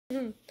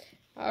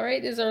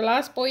Alright, this is our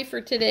last boy for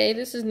today.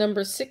 This is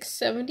number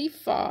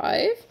 675.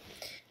 I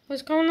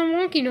was calling him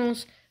Wonky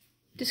Nose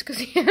just because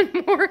he had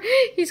more.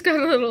 He's got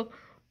a little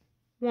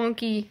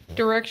wonky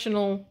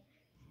directional.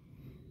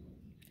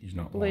 He's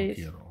not blaze.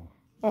 wonky at all.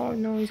 Oh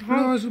no, he's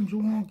Blossom's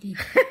wonky.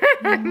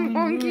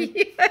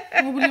 wonky.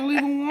 Nobody will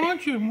even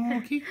watch you,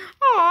 wonky.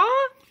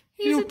 Aw,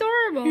 he's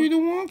adorable. You're the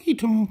wonky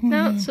talk man.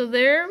 Now, so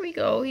there we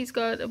go. He's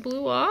got a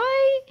blue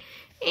eye.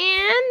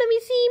 And let me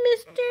see,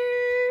 mister.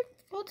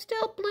 Hold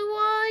still, blue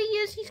eye.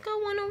 Yes, he's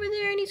got one over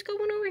there and he's got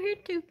one over here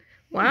too.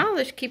 Wow,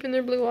 they're keeping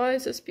their blue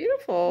eyes. That's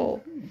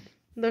beautiful.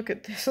 Look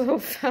at this little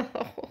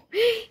fellow.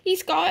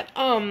 He's got,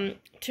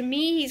 to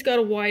me, he's got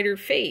a wider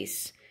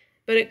face.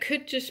 But it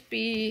could just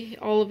be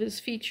all of his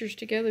features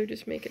together,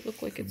 just make it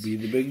look like it's be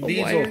the big a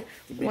Beagle.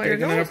 wider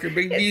Taking after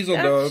big Beagle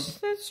dog.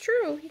 That's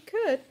true. He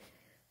could.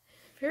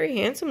 Very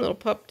handsome little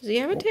pup. Does he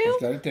have a tail?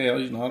 He's got a tail.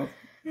 He's not a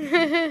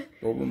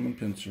Doberman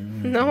pincer.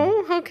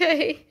 No?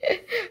 Okay.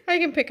 I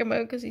can pick him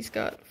out because he's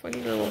got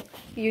funny little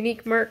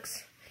unique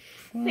marks.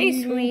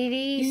 Hey,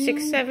 sweetie.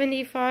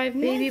 675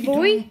 baby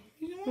boy.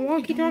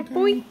 Wonky talk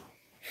boy.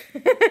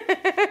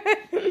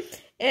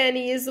 And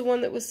he is the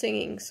one that was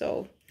singing,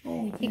 so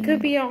he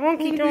could be a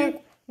honky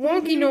tonk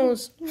wonky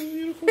nose.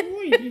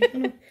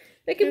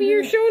 That could be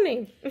your show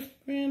name.